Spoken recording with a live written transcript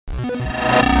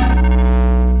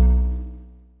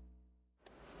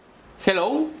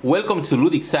welcome to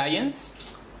Ludic Science.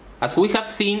 As we have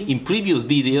seen in previous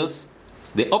videos,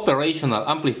 the operational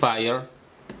amplifier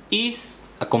is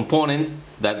a component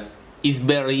that is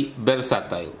very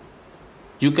versatile.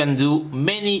 You can do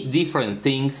many different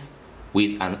things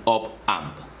with an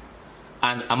op-amp,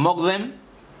 and among them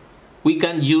we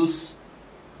can use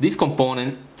this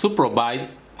component to provide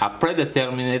a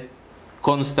predetermined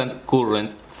constant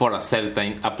current for a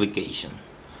certain application.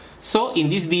 So in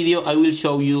this video I will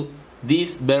show you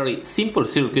this very simple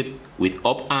circuit with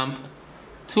op-amp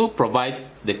to provide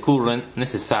the current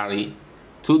necessary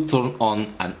to turn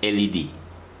on an LED.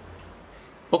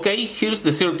 Okay, here's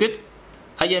the circuit.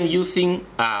 I am using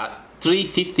a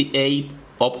 358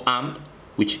 op-amp,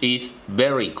 which is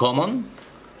very common.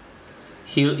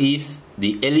 Here is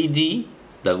the LED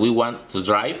that we want to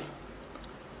drive,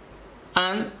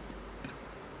 and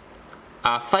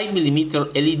a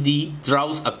 5mm LED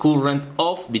draws a current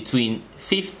of between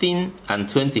 15 and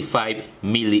 25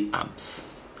 milliamps.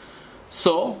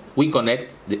 So we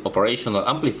connect the operational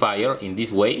amplifier in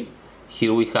this way.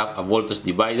 Here we have a voltage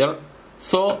divider.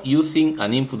 So using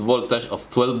an input voltage of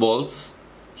 12 volts,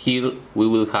 here we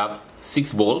will have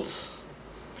 6 volts.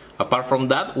 Apart from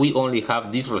that, we only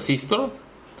have this resistor,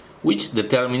 which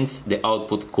determines the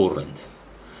output current.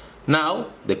 Now,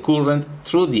 the current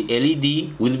through the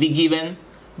LED will be given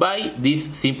by this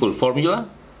simple formula.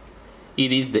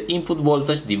 It is the input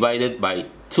voltage divided by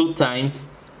 2 times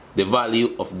the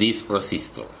value of this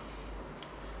resistor.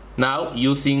 Now,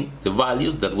 using the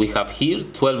values that we have here,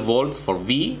 12 volts for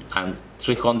V and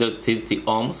 330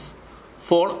 ohms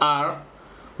for R,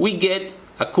 we get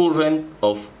a current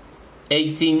of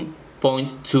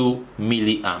 18.2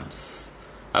 milliamps.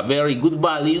 A very good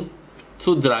value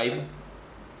to drive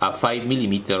a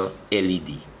 5mm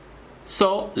LED.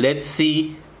 So let's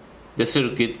see the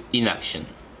circuit in action.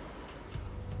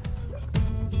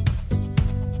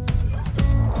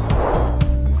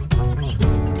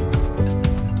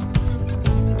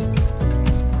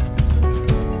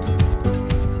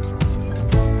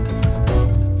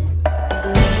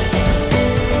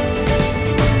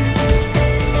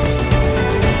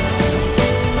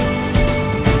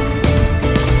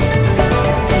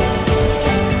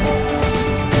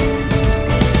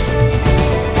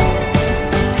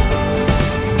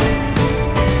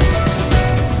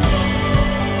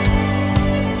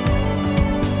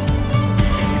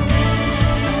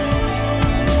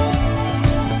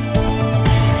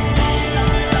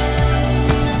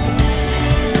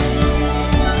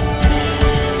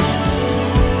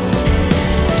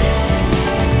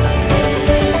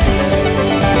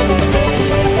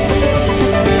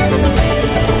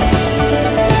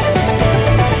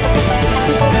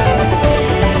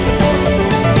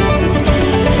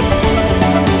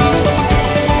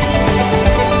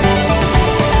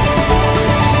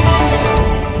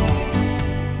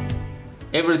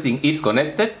 Everything is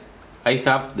connected. I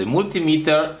have the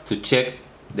multimeter to check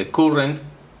the current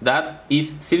that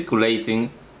is circulating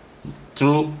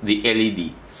through the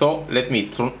LED. So let me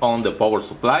turn on the power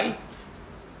supply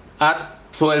at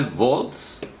 12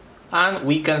 volts, and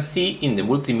we can see in the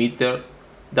multimeter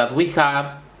that we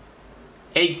have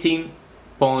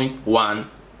 18.1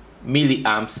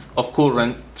 milliamps of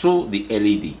current through the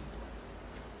LED.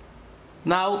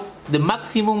 Now, the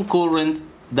maximum current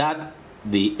that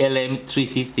the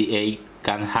LM358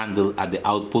 can handle at the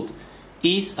output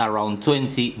is around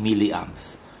 20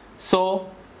 milliamps. So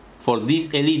for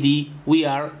this LED we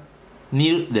are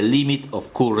near the limit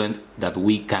of current that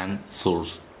we can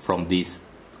source from this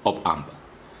op-amp.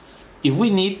 If we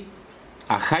need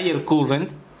a higher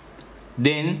current,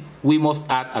 then we must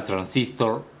add a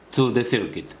transistor to the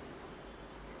circuit.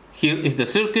 Here is the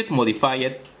circuit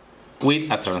modified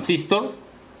with a transistor.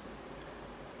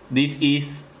 This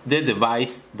is the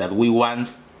device that we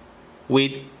want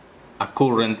with a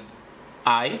current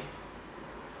I,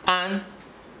 and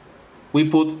we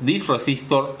put this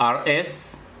resistor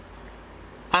RS,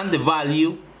 and the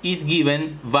value is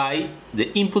given by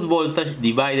the input voltage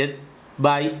divided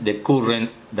by the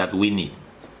current that we need.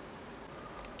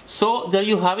 So there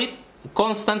you have it,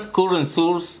 constant current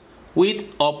source with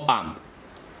op-amp.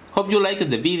 Hope you liked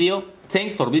the video.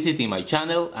 Thanks for visiting my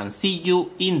channel, and see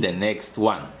you in the next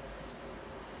one.